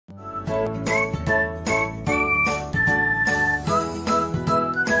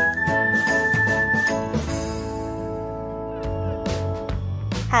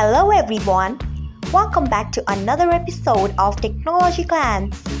Hello everyone, welcome back to another episode of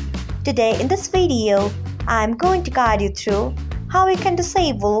Technologyglance. Today in this video, I am going to guide you through how you can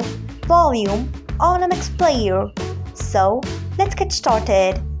disable volume on MX Player. So let's get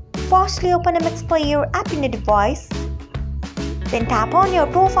started. Firstly, open MX Player app in your device. Then tap on your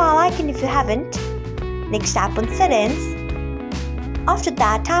profile icon if you haven't. Next, tap on Settings. After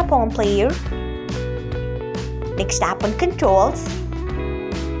that, tap on Player. Next, tap on Controls.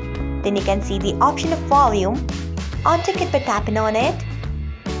 Then you can see the option of volume. Untick it by tapping on it.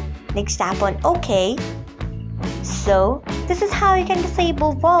 Next, tap on OK. So, this is how you can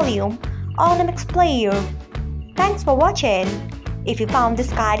disable volume on MX Player. Thanks for watching. If you found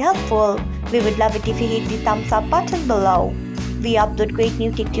this guide helpful, we would love it if you hit the thumbs up button below. We upload great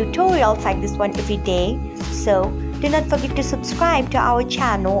new tech tutorials like this one every day. So, do not forget to subscribe to our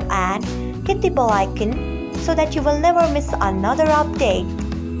channel and hit the bell icon so that you will never miss another update.